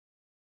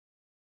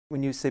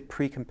When you say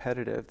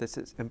pre-competitive, this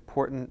is an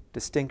important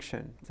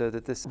distinction, so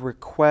that this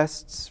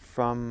requests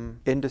from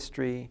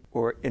industry,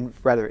 or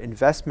rather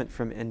investment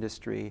from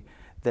industry,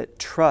 that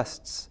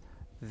trusts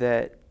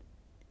that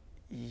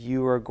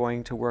you are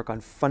going to work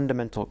on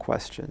fundamental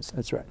questions.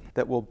 That's right.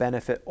 That will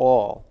benefit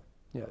all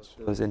yes.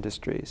 those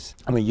industries.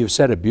 I mean, you've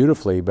said it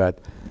beautifully, but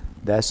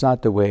that's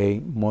not the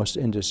way most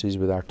industries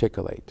would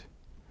articulate.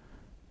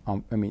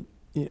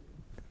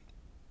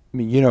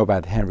 You know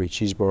about Henry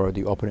Cheeseborough,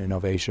 the Open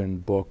Innovation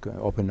book,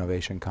 Open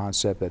Innovation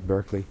Concept at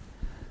Berkeley.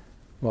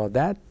 Well,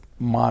 that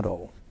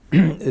model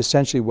is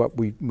essentially what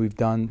we've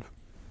done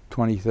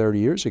 20, 30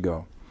 years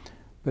ago.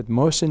 But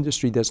most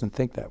industry doesn't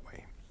think that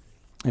way.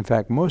 In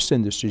fact, most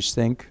industries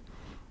think,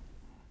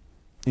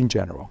 in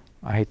general,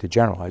 I hate to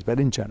generalize, but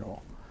in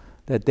general,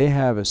 that they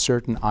have a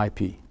certain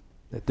IP,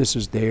 that this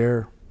is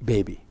their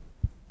baby.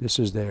 This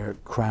is their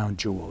crown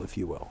jewel, if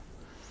you will.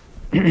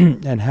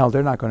 And hell,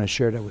 they're not going to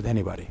share that with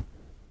anybody.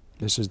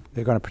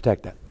 They're going to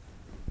protect that,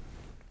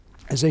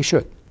 as they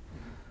should.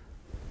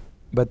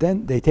 But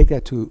then they take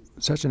that to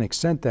such an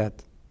extent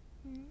that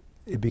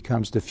it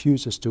becomes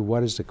diffuse as to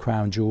what is the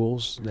crown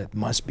jewels that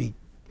must be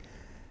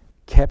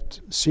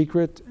kept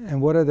secret,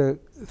 and what are the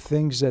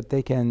things that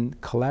they can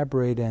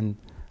collaborate and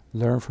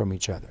learn from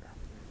each other.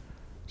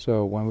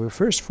 So when we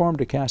first formed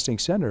the casting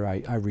center,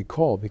 I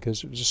recall,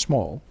 because it was a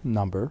small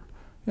number,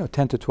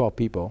 10 to 12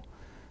 people,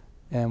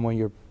 and when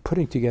you're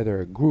putting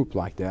together a group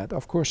like that,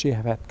 of course you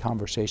have had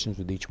conversations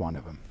with each one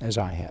of them, as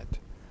I had.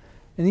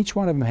 And each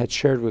one of them had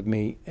shared with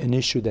me an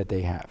issue that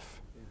they have,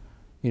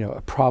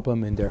 a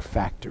problem in their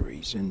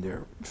factories, in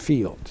their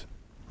field.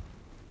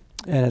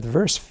 And at the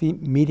first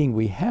meeting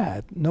we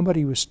had,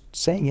 nobody was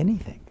saying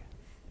anything.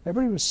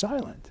 Everybody was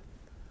silent.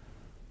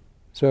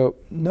 So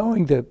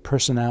knowing the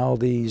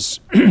personalities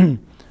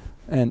and,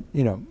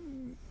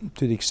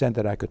 to the extent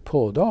that I could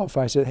pull it off,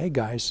 I said, hey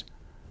guys,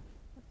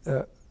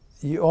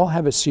 you all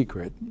have a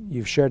secret.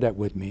 You've shared that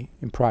with me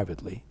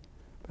privately.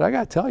 But I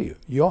got to tell you,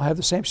 you all have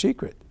the same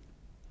secret.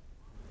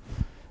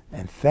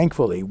 And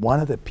thankfully, one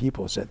of the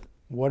people said,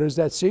 what is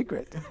that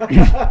secret?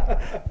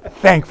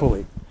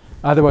 Thankfully.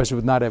 Otherwise, it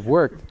would not have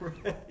worked.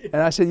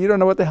 And I said, you don't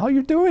know what the hell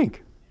you're doing.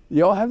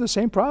 You all have the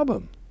same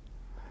problem.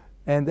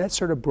 And that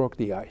sort of broke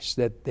the ice,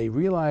 that they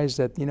realized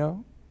that,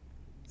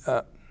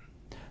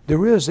 the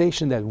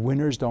realization that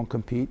winners don't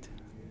compete.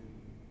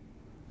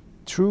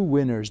 True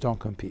winners don't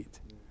compete.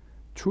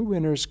 True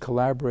winners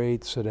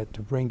collaborate so that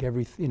to bring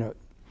everything,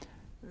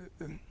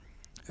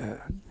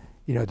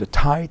 the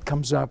tide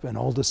comes up and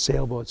all the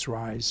sailboats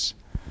rise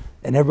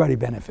and everybody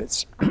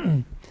benefits.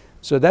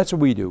 So that's what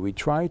we do. We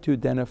try to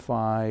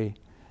identify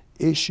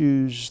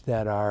issues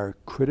that are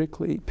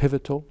critically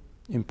pivotal,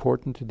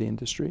 important to the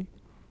industry,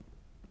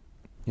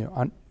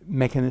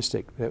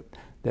 mechanistic,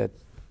 that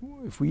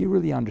if we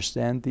really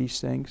understand these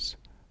things,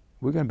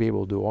 we're going to be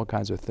able to do all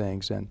kinds of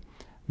things. And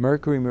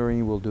Mercury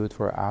Marine will do it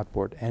for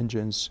outboard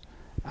engines.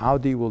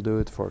 Audi will do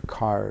it for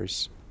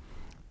cars.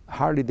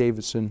 Harley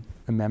Davidson,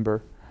 a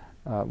member,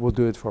 will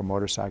do it for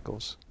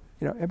motorcycles.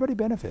 Everybody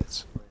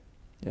benefits.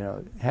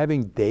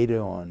 Having data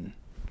on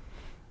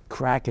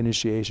crack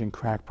initiation,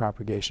 crack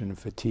propagation, and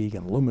fatigue,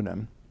 and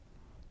aluminum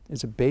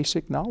is a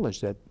basic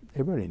knowledge that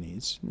everybody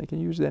needs. They can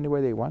use it any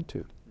way they want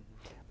to.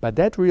 But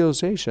that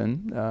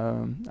realization,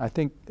 I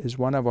think, is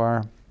one of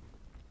our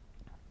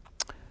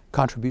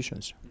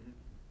contributions.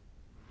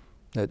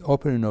 That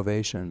open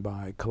innovation,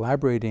 by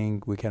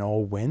collaborating, we can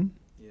all win,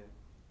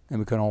 and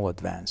we can all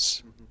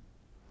advance.